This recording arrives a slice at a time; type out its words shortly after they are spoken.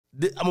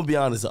I'm gonna be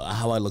honest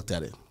how I looked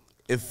at it.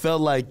 It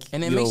felt like,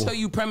 and then make sure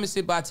you premise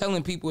it by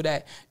telling people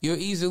that you're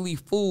easily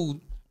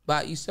fooled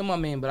by, you still my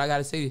man, but I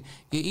gotta say,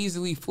 you're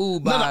easily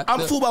fooled by. No, I'm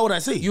fooled by what I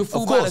see. You're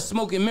fooled by the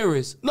smoke and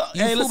mirrors. No,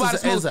 you hey, fooled by the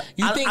smoke.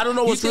 I don't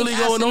know what's really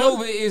going on.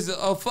 Cassanova is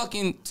a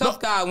fucking tough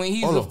guy when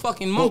he's a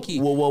fucking monkey.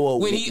 Whoa.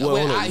 When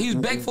he's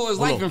begged for his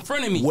life in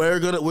front of me. We're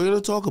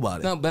gonna talk about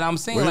it. No, but I'm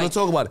saying we're gonna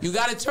talk about it. You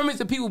gotta turn it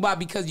to people by,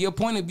 because your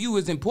point of view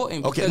is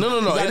important. Okay,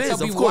 no. It is,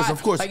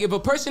 of course. Like if a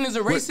person is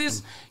a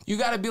racist, you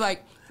gotta be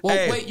like, well,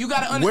 hey, wait, you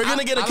gotta understand. We're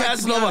gonna get a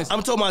Cassanova.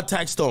 I'm talking about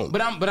Taxstone.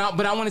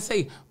 But I want to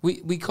say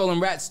we call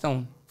him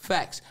Ratstone.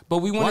 Facts. But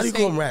we want to say. Why do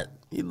you call him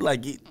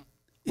Rat?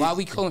 Why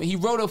we call him? He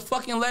wrote a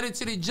fucking letter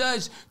to the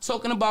judge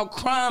talking about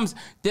crimes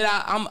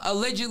that I'm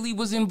allegedly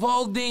was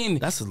involved in.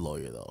 That's a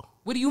lawyer, though.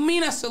 What do you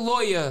mean that's a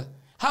lawyer?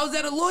 How is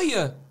that a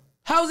lawyer?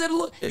 How is that a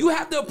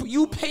lawyer?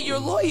 You pay your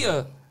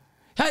lawyer.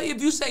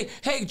 If you say,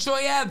 hey,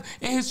 Troy Ave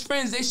and his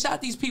friends, they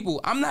shot these people,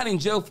 I'm not in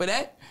jail for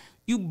that.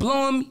 You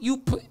blow him,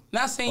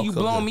 not saying you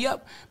blowing me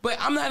up, but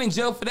I'm not in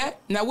jail for that.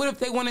 Now, what if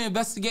they want to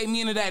investigate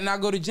me into that and I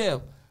go to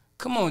jail?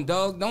 Come on,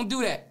 dog. Don't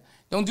do that.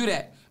 Don't do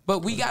that.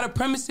 But we gotta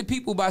premise the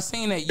people by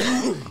saying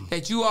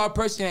that you are a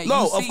person that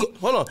you see.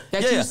 Hold on.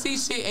 You see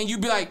shit and you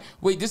be like,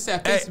 wait, this is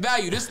at face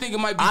value. This nigga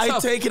might be tough. I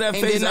take it at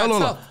face value.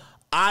 No.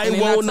 I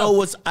won't know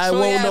what's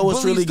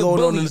really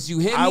going on.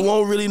 I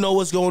won't really know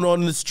what's going on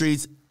in the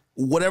streets.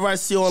 Whatever I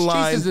see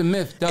online, streets is a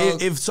myth,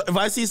 dog. If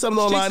I see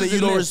something online and you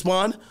don't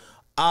respond,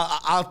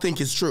 I'll think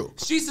it's true.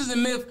 Streets is a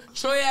myth.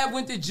 Troy Ave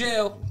went to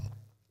jail.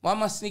 Why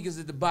my sneakers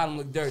at the bottom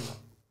look dirty?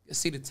 You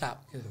see the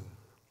top.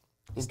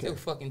 It's still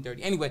fucking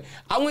dirty. Anyway,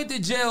 I went to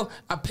jail.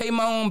 I paid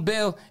my own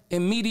bail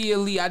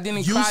immediately. I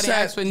didn't cry. I didn't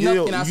ask for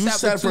nothing. I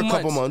sat for 2 months.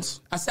 Couple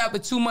months. I sat for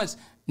 2 months.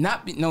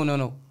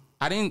 No.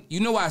 I didn't. You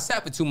know why I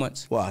sat for 2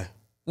 months? Why?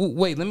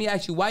 Wait, let me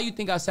ask you. Why you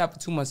think I sat for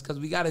 2 months? Because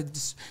we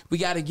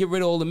gotta get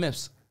rid of all the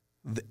myths.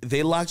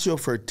 They locked you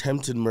up for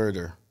attempted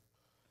murder,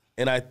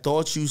 and I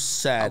thought you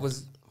sat. Go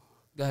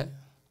ahead.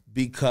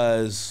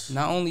 Because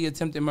not only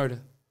attempted murder,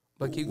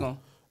 but keep going.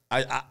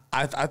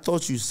 I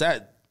thought you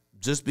sat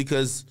just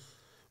because.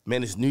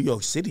 Man, it's New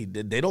York City.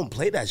 They don't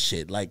play that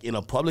shit like in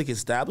a public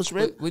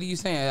establishment. What are you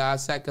saying? I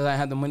sat because I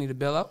had the money to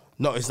bail out?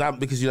 No, it's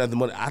not because you had the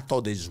money. I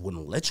thought they just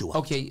wouldn't let you out.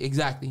 Okay,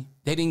 exactly.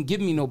 They didn't give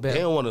me no bail.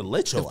 They don't want to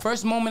let you out. The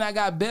first moment I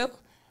got bail,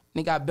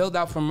 they got bailed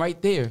out from right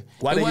there.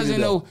 Why it wasn't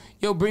no,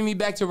 yo, bring me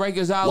back to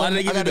Rikers Island. Why did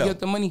they give I gotta you bail? get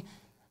the money.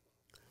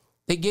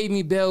 They gave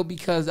me bail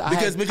because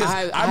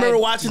I remember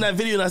watching that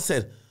video and I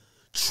said,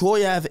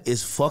 Troy Ave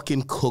is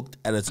fucking cooked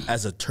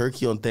as a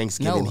turkey on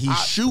Thanksgiving. He's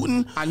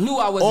shooting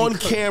on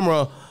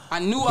camera. I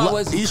knew I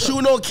wasn't. He's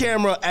shooting on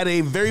camera at a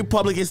very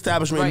public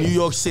establishment in New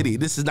York City.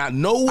 This is not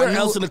nowhere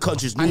else in the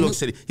country. It's New York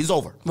City. He's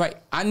over. Right.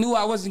 I knew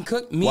I wasn't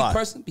cooked,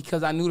 personally,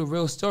 because I knew the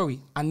real story.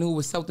 I knew it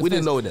was self-defense. We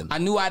didn't know it then. I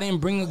knew I didn't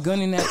bring a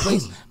gun in that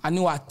place. I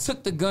knew I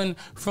took the gun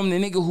from the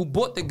nigga who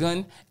bought the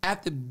gun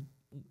after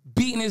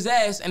beating his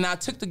ass, and I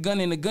took the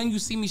gun, and the gun you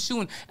see me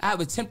shooting, I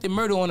have attempted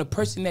murder on a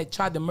person that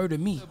tried to murder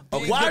me.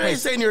 Why are they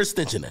saying you're a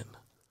extension then?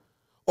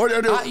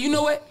 You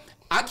know what?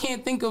 I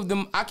can't think of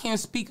them. I can't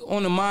speak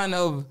on the mind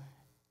of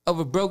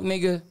a broke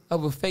nigga,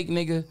 of a fake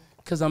nigga,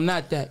 because I'm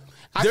not that.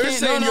 They're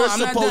saying you're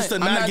supposed to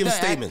not give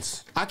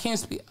statements. I can't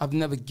speak. I've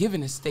never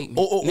given a statement.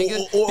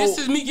 Nigga. This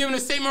is me giving a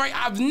statement, right?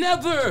 I've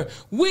never.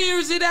 Where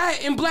is it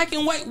at? In black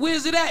and white,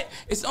 where's it at?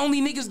 It's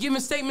only niggas giving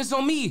statements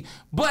on me.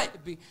 But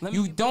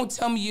you don't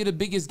tell me you're the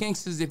biggest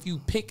gangsters if you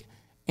pick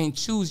and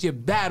choose your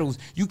battles.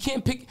 You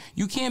can't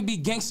be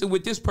gangster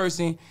with this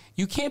person.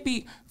 You can't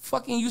be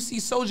fucking, you see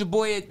Soulja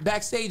Boy at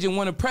backstage and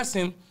want to press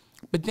him,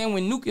 but then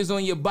when Nuke is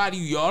on your body,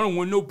 yo, I don't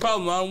want no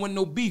problem, I don't want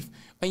no beef.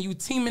 And you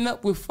teaming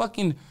up with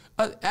fucking,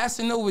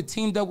 Cassanova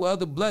teamed up with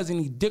other Bloods and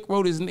he dick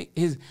rode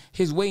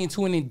his way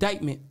into an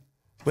indictment.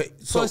 Wait,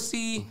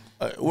 pussy,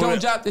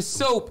 don't drop the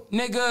soap,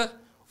 nigga.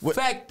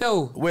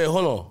 Facto. Wait,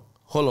 hold on.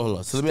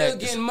 So Still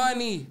getting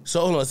money.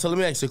 So hold on. So let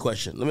me ask you a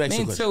question. Let me ask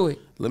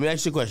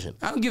you a question.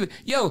 I don't give it.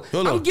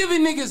 I'm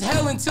giving niggas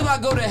hell until I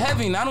go to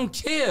heaven. I don't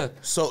care.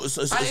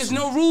 There's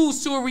no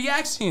rules to a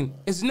reaction.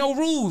 It's no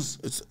rules.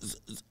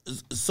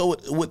 So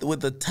with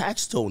the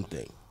Taxstone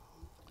thing,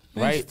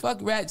 man, right? Fuck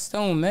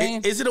Ratstone,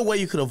 man. Is it a way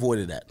you could have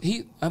avoided that?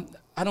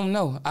 I don't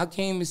know. I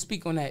can't even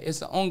speak on that.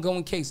 It's an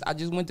ongoing case. I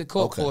just went to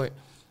court for it.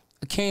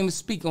 I can't even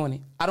speak on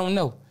it. I don't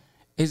know.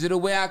 Is it a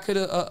way I could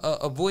have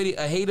avoided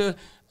a hater?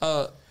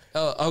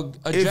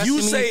 If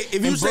you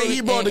say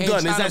he brought the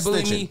gun, is that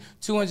snitching?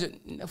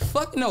 200.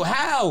 Fuck no.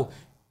 How?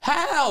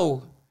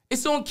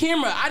 It's on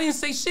camera. I didn't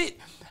say shit.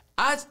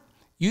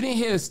 You didn't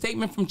hear a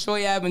statement from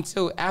Troy Ave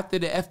until after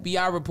the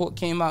FBI report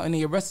came out and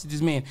they arrested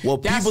this man. Well,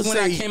 that's when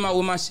I came out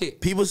with my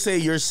shit. People say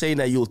you're saying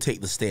that you'll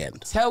take the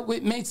stand. Tell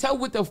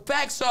what the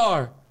facts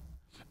are.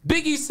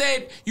 Biggie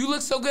said, "You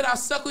look so good, I'll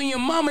suck on your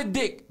mama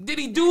dick." Did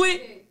he do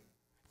it?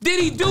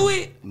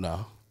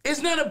 No.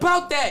 It's not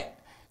about that.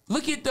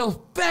 Look at the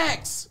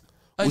facts.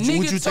 A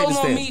nigga told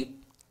on me.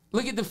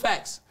 Look at the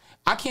facts.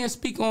 I can't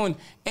speak on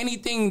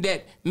anything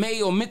that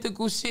may or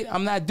mythical shit.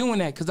 I'm not doing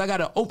that because I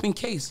got an open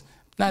case.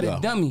 Not a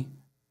dummy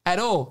at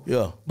all.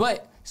 Yeah.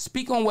 But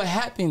speak on what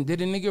happened.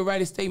 Did a nigga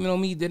write a statement on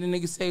me? Did a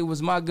nigga say it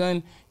was my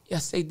gun?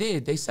 Yes, they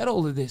did. They said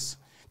all of this.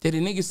 Did a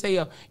nigga say,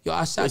 yo,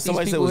 I shot these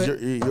people? Somebody said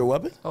it was your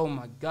weapon? Oh,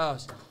 my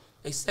gosh.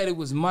 They said it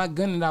was my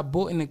gun that I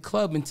bought in the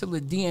club until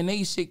the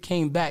DNA shit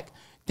came back.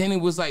 Then it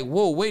was like,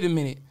 whoa, wait a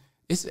minute.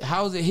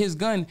 How is it his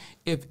gun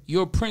if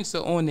your prints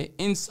are on the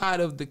inside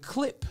of the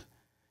clip?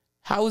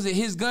 How is it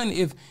his gun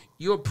if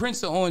your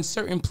prints are on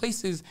certain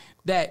places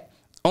that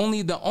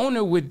only the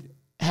owner would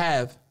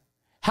have?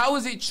 How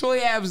is it Troy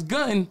Ave's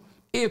gun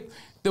if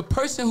the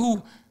person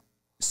who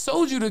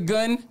sold you the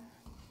gun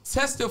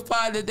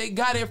testified that they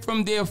got it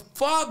from their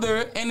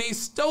father and they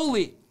stole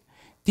it?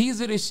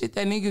 These are the shit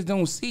that niggas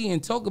don't see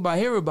and talk about,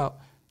 hear about.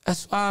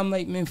 That's why I'm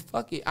like, man,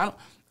 fuck it. I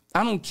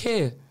don't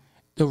care.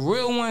 The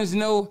real ones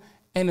know,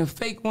 and the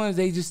fake ones,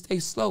 they just stay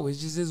slow. It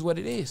just is what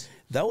it is.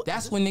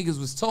 That's when niggas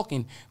was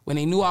talking, when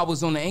they knew I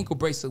was on the ankle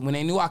bracelet, when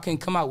they knew I couldn't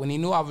come out, when they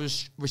knew I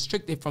was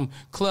restricted from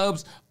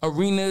clubs,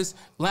 arenas,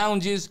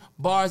 lounges,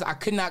 bars. I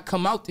could not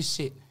come out to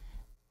shit.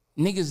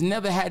 Niggas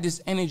never had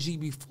this energy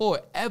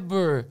before,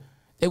 ever.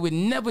 They would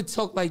never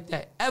talk like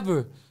that,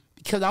 ever.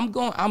 Because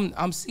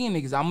I'm seeing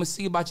niggas. I'm going to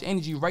see about your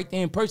energy right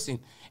there in person,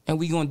 and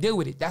we going to deal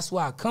with it. That's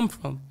where I come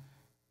from.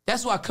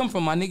 That's where I come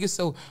from, my niggas.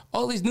 So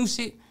all this new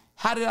shit,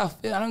 how did I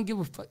feel? I don't give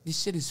a fuck.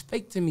 This shit is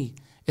fake to me.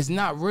 It's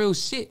not real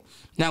shit.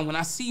 Now, when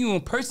I see you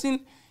in person,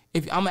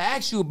 I'm going to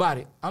ask you about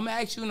it. I'm going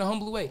to ask you in a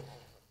humble way.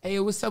 Hey,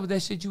 what's up with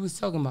that shit you was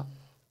talking about?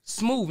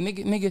 Smooth,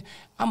 nigga.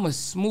 I'm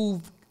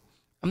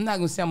not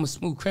going to say I'm a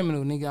smooth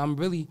criminal, nigga. I'm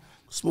really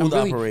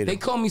operator. They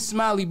call me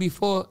Smiley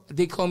before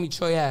they call me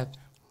Troy Ave.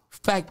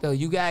 Fact, though,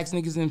 you guys ask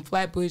niggas in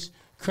Flatbush,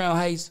 Crown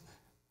Heights,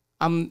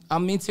 I'm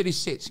into this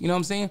shit, you know what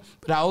I'm saying?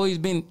 But I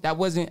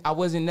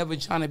wasn't never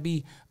trying to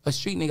be a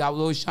street nigga. I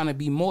was always trying to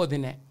be more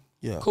than that.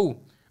 Yeah.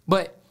 Cool.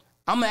 But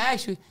I'm going to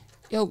ask you,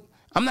 yo,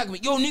 I'm not going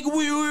to be, yo,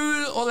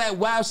 nigga, all that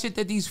wild shit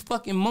that these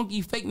fucking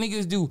monkey fake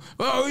niggas do.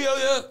 Oh,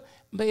 yeah.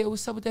 But yo,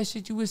 what's up with that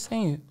shit you was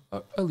saying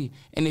earlier?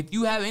 And if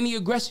you have any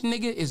aggression,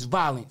 nigga, it's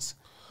violence.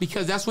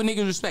 Because that's what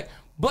niggas respect.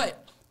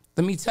 But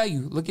let me tell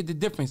you, look at the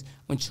difference.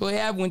 When Troy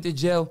Ave went to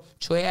jail,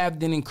 Troy Ave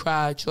didn't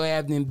cry. Troy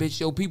Ave didn't bitch.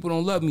 Yo, people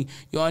don't love me.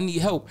 Yo, I need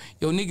help.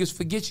 Yo, niggas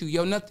forget you.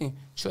 Yo, nothing.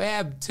 Troy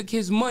Ave took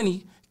his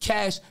money,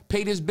 cash,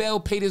 paid his bail,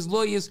 paid his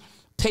lawyers,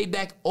 paid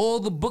back all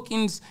the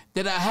bookings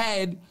that I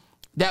had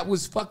that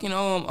was fucking,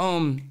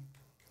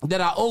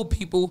 that I owed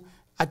people.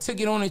 I took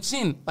it on the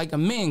chin like a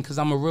man because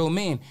I'm a real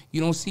man.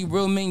 You don't see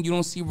real men. You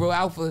don't see real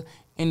alpha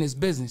in this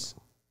business.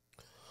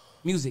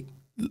 Music.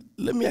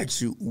 Let me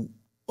ask you,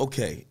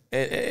 okay,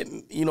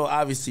 and you know,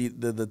 obviously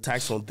the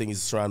Taxstone thing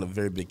is surrounding a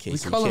very big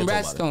case. We call him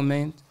Ratstone,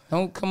 man.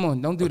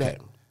 Don't do that.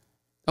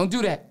 Don't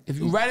do that. If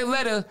you write a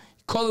letter,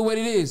 call it what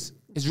it is.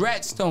 It's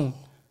Ratstone.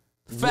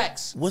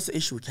 Facts. What's the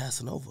issue with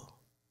Cassanova?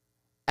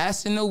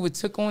 Cassanova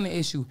took on the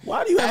issue.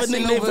 Why do you have a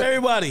nickname for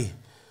everybody?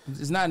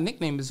 It's not a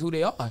nickname, it's who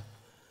they are.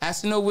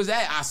 Cassanova was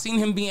at. I seen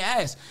him being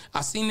asked.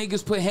 I seen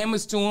niggas put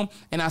hammers to him,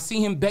 and I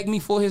seen him beg me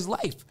for his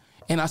life.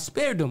 And I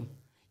spared him.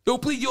 Yo,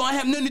 please, yo, I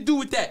have nothing to do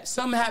with that.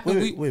 Something happened.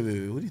 Wait, what are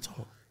you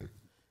talking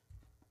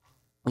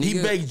about?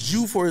 He begged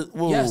you for his...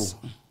 Yes.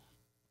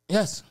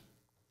 Yes.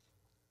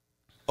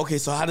 Okay,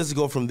 so how does it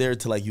go from there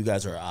to, like, you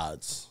guys are at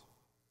odds?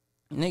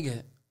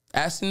 Nigga,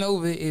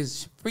 Cassanova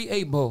is free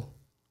 8-Ball.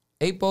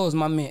 8-Ball is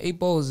my man.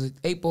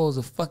 8-Ball is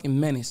a fucking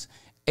menace.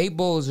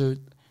 8-Ball is a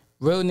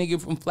real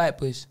nigga from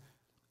Flatbush.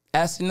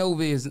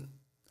 Cassanova is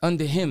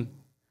under him.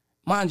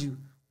 Mind you,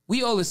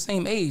 we all the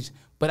same age,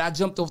 but I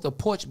jumped off the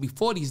porch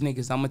before these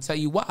niggas. I'm going to tell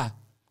you why.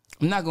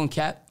 I'm not going to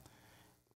cap.